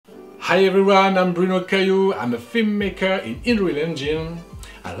Hi everyone, I'm Bruno Caillou. I'm a filmmaker in Unreal Engine.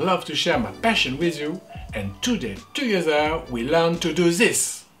 I love to share my passion with you, and today together we learn to do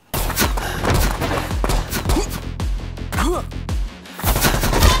this.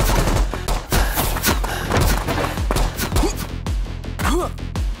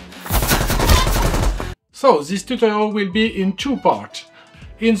 So this tutorial will be in two parts.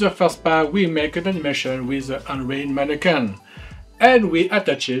 In the first part we make an animation with the Unreal mannequin and we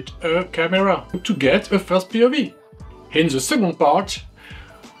attach it a camera to get a first POV. In the second part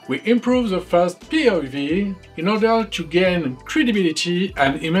we improve the first POV in order to gain credibility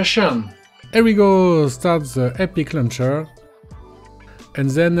and immersion. Here we go, start the Epic Launcher and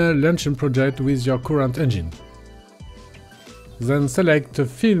then launch a project with your current engine. Then select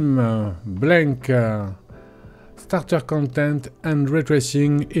Film, Blank, Starter Content and Ray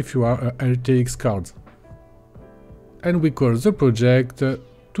Tracing if you are a RTX card. And we call the project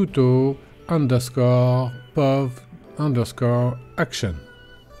tuto_pov_action.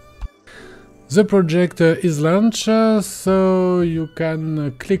 The project is launched, so you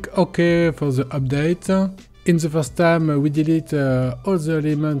can click OK for the update. In the first time we delete all the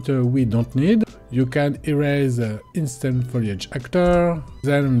elements we don't need. You can erase instant foliage actor,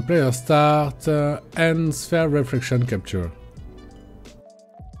 then player start and sphere reflection capture.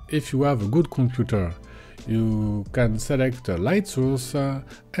 If you have a good computer, you can select a light source and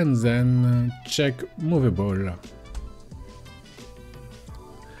then check movable.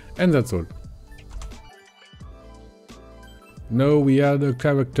 And that's all. Now we add a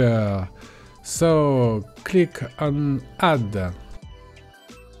character, so click on Add.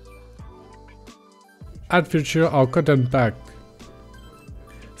 Add feature or content pack.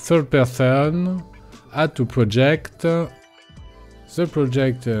 Third person, add to project. The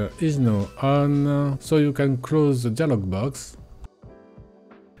project is now on, so you can close the dialog box.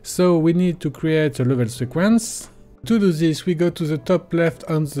 So we need to create a level sequence. To do this, we go to the top left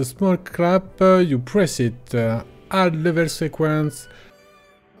on the small cap, you press it, add level sequence,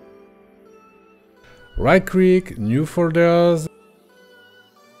 right click, new folders,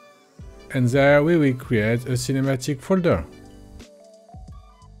 and there we will create a cinematic folder.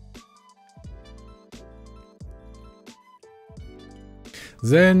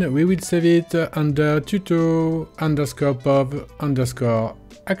 Then we will save it under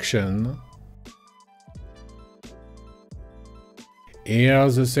tuto_pov_action. Here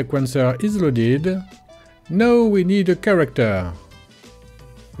the sequencer is loaded. Now we need a character.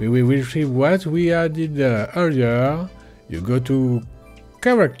 We will retrieve what we added earlier. You go to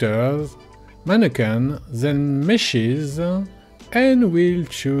Characters, Mannequin, then Meshes, and we'll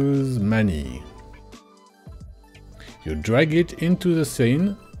choose Manny. You drag it into the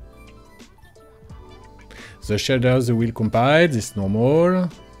scene. The shaders will compile, this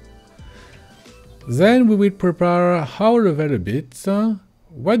normal. Then we will prepare our level a bit.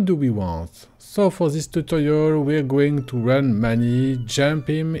 What do we want? So for this tutorial we're going to run Manny, jump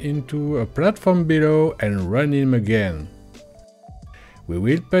him into a platform below and run him again. We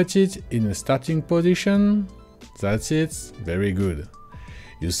will put it in a starting position. That's it, very good.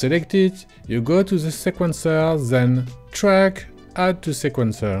 You select it, you go to the sequencer, then track, add to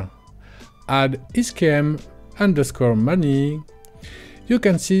sequencer. Add ischem_Manny. You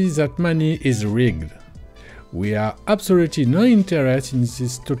can see that Manny is rigged. We are absolutely no interest in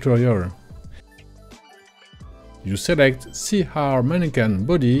this tutorial. You select CR mannequin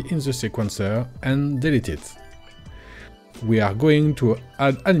body in the sequencer and delete it. We are going to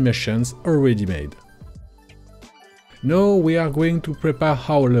add animations already made. Now we are going to prepare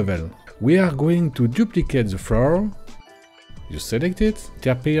our level. We are going to duplicate the floor. You select it, it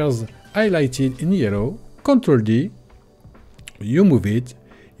appears highlighted in yellow. Ctrl D. You move it,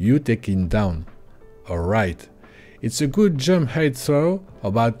 you take it down. Alright. It's a good jump height throw,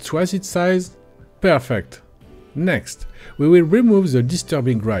 about twice its size. Perfect. Next, we will remove the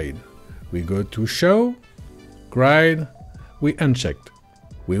disturbing grid. We go to Show, Grid, we unchecked.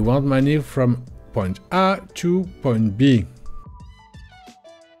 We want Manny from point A to point B.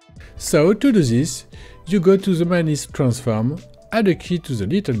 So to do this, you go to the Manny's transform, add a key to the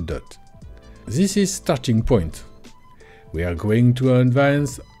little dot. This is starting point. We are going to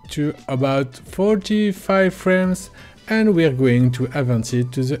advance to about 45 frames and we are going to advance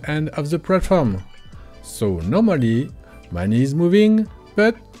it to the end of the platform. So normally Manny is moving,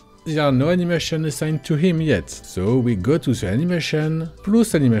 but there are no animation assigned to him yet. So we go to the animation,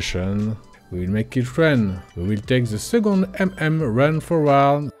 plus animation, we will make it run. We will take the second run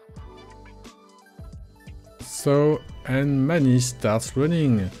forward. So, and Manny starts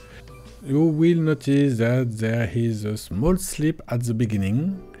running. You will notice that there is a small slip at the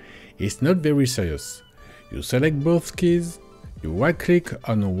beginning. It's not very serious. You select both keys, you right click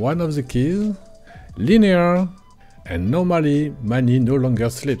on one of the keys, linear, and normally Manny no longer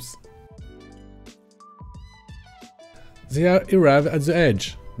sleeps. There arrive at the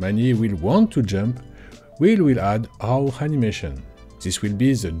edge. Manny will want to jump. We will add our animation. This will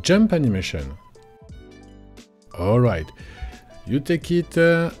be the jump animation. Alright, you take it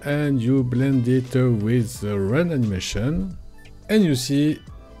and you blend it with the run animation, and you see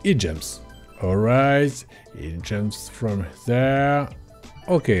it jumps. Alright, it jumps from there.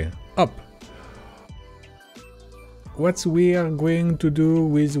 Okay, up. What we are going to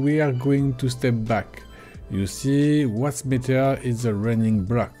do is we are going to step back. You see what matters is the running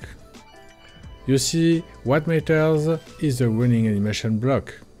block. You see what matters is the running animation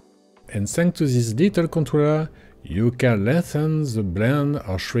block. And thanks to this little controller, you can lengthen the blend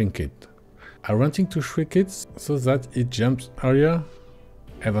or shrink it. I'm wanting to shrink it so that it jumps earlier.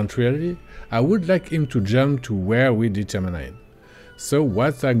 Eventually, I would like him to jump to where we determine. So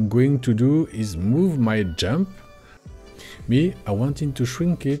what I'm going to do is move my jump. Me, I want him to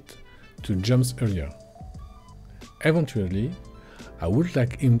shrink it to jump earlier. Eventually, I would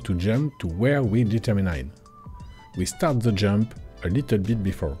like him to jump to where we determine. We start the jump a little bit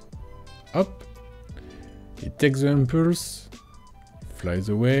before. Up. He takes the impulse, flies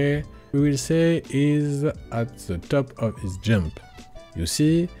away. We will say is at the top of his jump. You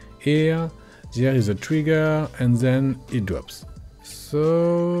see, here, there is a trigger and then it drops.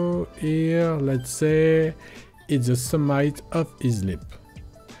 So here, let's say, it's the summit of his leap.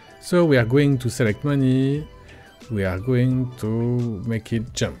 So we are going to select Manny. We are going to make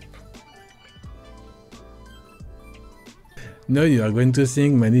it jump. Now you are going to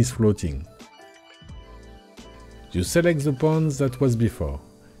think Manny is floating. You select the point that was before.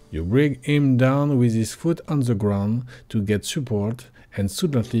 You bring him down with his foot on the ground to get support, and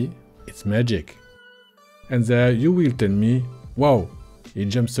suddenly it's magic. And there you will tell me, wow, he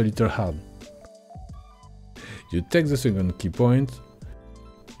jumps a little hard. You take the second key point,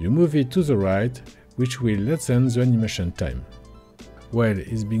 you move it to the right, which will lessen the animation time. Well,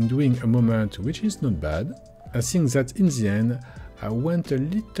 it's been doing a moment which is not bad. I think that in the end I went a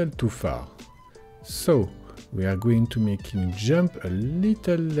little too far. So we are going to make him jump a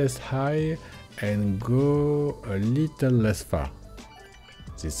little less high and go a little less far.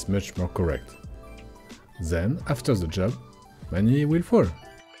 This is much more correct. Then, after the jump, Manny will fall.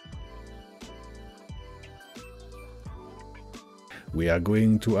 We are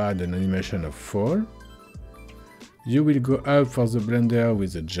going to add an animation of fall. You will go up for the blender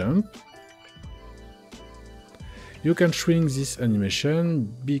with a jump. You can shrink this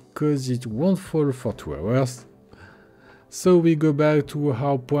animation because it won't fall for 2 hours. So we go back to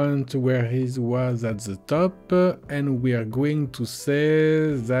our point where he was at the top, and we are going to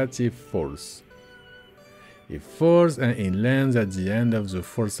say that he falls. He falls and he lands at the end of the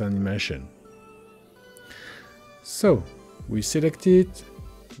false animation. So we select it,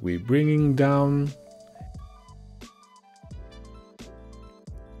 we bring it down.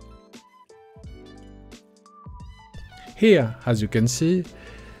 Here, as you can see,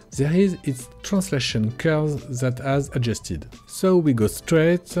 there is its translation curve that has adjusted. So we go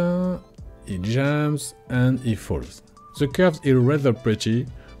straight, he jumps and he falls. The curves are rather pretty,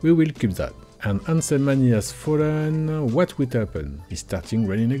 we will keep that. And once Manny has fallen, what will happen? He's starting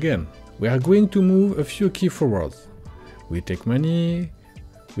running again. We are going to move a few keys forward. We take Manny,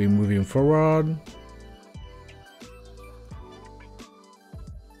 we move him forward.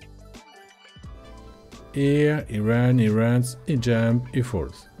 Here, he runs, he jumps, he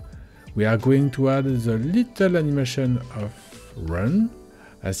falls. We are going to add the little animation of run.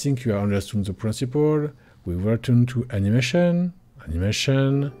 I think you have understood the principle. We return to animation,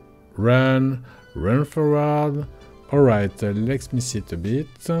 animation, run forward. Alright, let me see it a bit.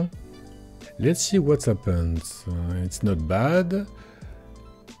 Let's see what happens. It's not bad.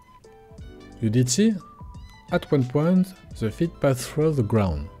 You did see? At one point, the feet pass through the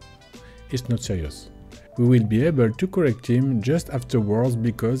ground. It's not serious. We will be able to correct him just afterwards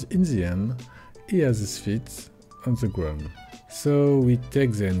because in the end, he has his feet on the ground. So we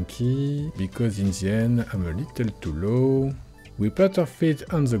take the N key, because in the end I'm a little too low. We put our feet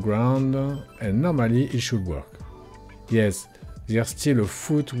on the ground and normally it should work. Yes, there's still a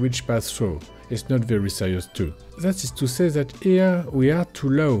foot which passes through. It's not very serious too. That is to say that here we are too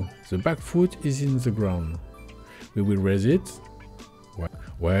low. The back foot is in the ground. We will raise it.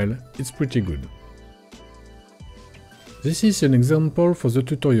 Well, it's pretty good. This is an example for the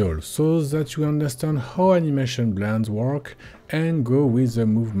tutorial, so that you understand how animation blends work and go with the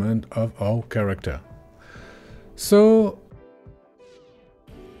movement of our character. So,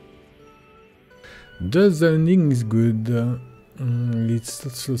 The zoning is good. Let's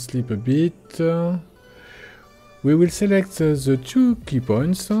also sleep a bit. We will select the 2 key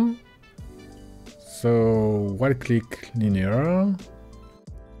points. So right click linear.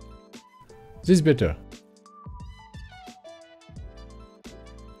 This is better.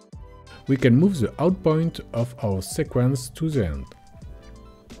 We can move the out point of our sequence to the end.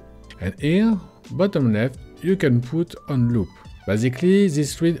 And here, bottom left, you can put on loop. Basically,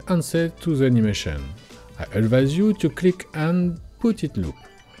 this read and set to the animation. I advise you to click and put it loop,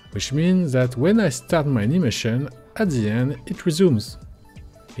 which means that when I start my animation, at the end it resumes.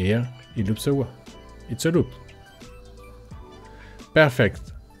 Here, it loops a while. It's a loop.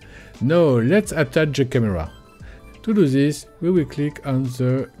 Perfect. Now let's attach the camera. To do this, we will click on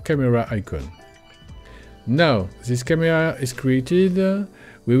the camera icon. Now this camera is created,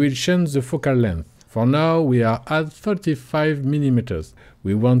 we will change the focal length. For now we are at 35 mm.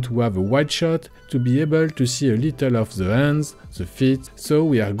 We want to have a wide shot to be able to see a little of the hands, the feet, so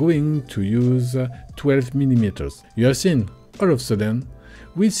we are going to use 12 mm. You have seen, all of a sudden,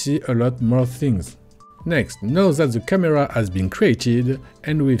 we see a lot more things. Next, now that the camera has been created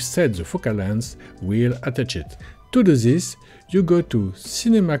and we've set the focal length, we'll attach it. To do this, you go to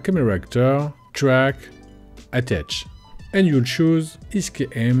Cinema Camera Actor, Track, Attach, and you'll choose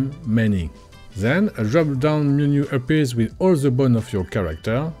SKM Manny. Then a drop-down menu appears with all the bones of your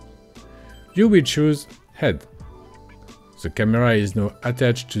character. You will choose Head. The camera is now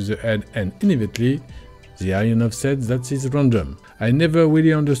attached to the head and inevitably, the iron offset that is random. I never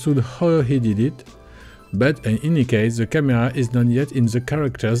really understood how he did it, but in any case the camera is not yet in the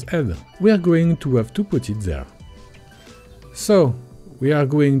character's head. We are going to have to put it there. So, we are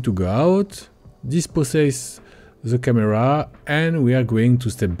going to go out, dispossess the camera, and we are going to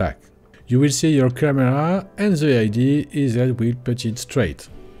step back. You will see your camera, and the idea is that we'll put it straight.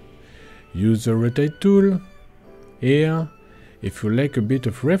 Use the rotate tool. Here, if you like a bit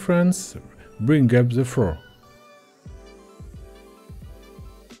of reference, bring up the 4.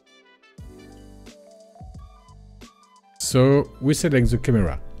 So, we select the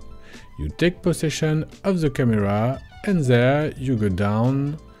camera. You take possession of the camera, and there you go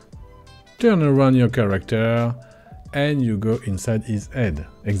down, turn around your character, and you go inside his head,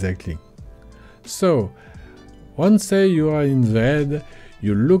 exactly. So, once you are in the head,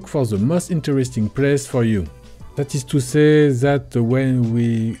 you look for the most interesting place for you. That is to say that when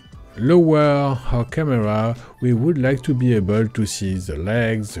we lower our camera, we would like to be able to see the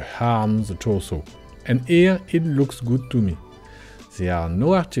legs, the arms, the torso. And here it looks good to me. There are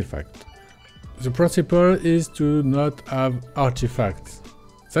no artifacts. The principle is to not have artifacts.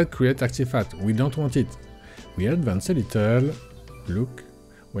 That create artifact. We don't want it. We advance a little. Look,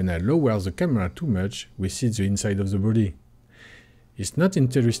 when I lower the camera too much, we see the inside of the body. It's not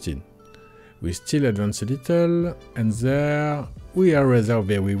interesting. We still advance a little, and there we are resolved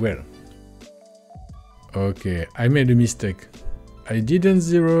very well. Okay, I made a mistake. I didn't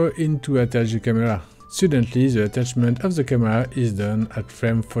zero in to attach the camera. Suddenly, the attachment of the camera is done at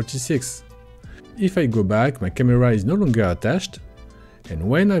frame 46. If I go back, my camera is no longer attached, and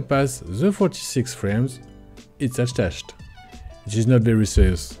when I pass the 46 frames, it's attached. It is not very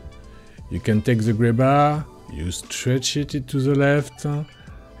serious. You can take the gray bar, you stretch it to the left.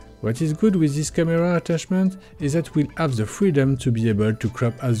 What is good with this camera attachment is that we'll have the freedom to be able to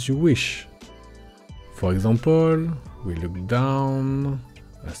crop as you wish. For example, we look down,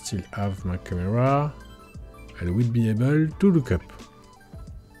 I still have my camera, and we'll be able to look up.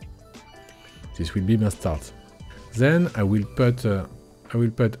 This will be my start. Then I will put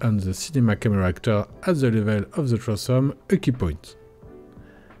on the cinema camera actor at the level of the trousseau a key point.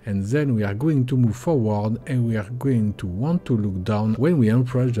 And then we are going to move forward and we are going to want to look down when we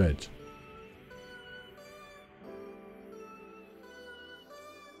approach the edge.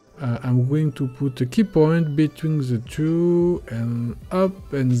 I'm going to put a key point between the two and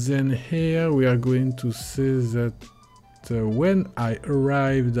up, and then here we are going to say that when I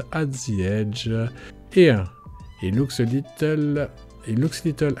arrived at the edge, here it looks a little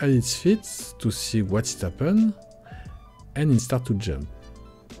at its feet to see what's happened, and it starts to jump.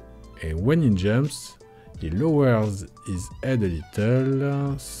 And when it jumps, it lowers his head a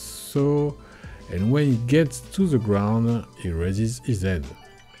little, and when it gets to the ground, he raises his head.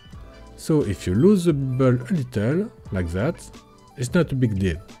 So if you lose the ball a little, like that, it's not a big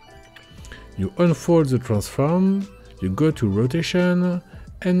deal. You unfold the transform, you go to rotation,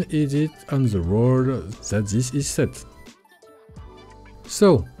 and hit it on the roll that this is set.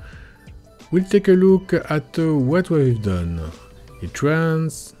 So, we'll take a look at what we've done. It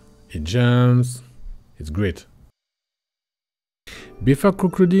runs, it jumps, it's great. Before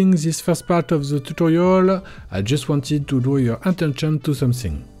concluding this first part of the tutorial, I just wanted to draw your attention to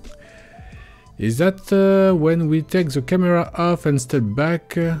something. Is that when we take the camera off and step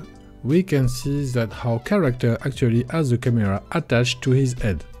back, we can see that our character actually has the camera attached to his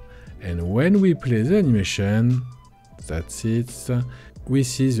head. And when we play the animation, that's it, we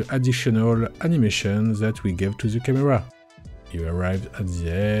see the additional animation that we gave to the camera. He arrives at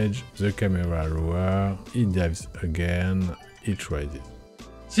the edge, the camera lowers, he dives again, it rises.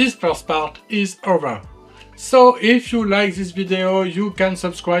 This first part is over. So if you like this video, you can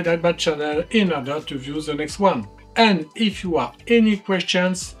subscribe at my channel in order to view the next one. And if you have any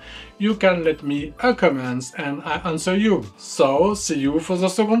questions, you can let me a comment and I answer you. So see you for the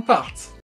second part.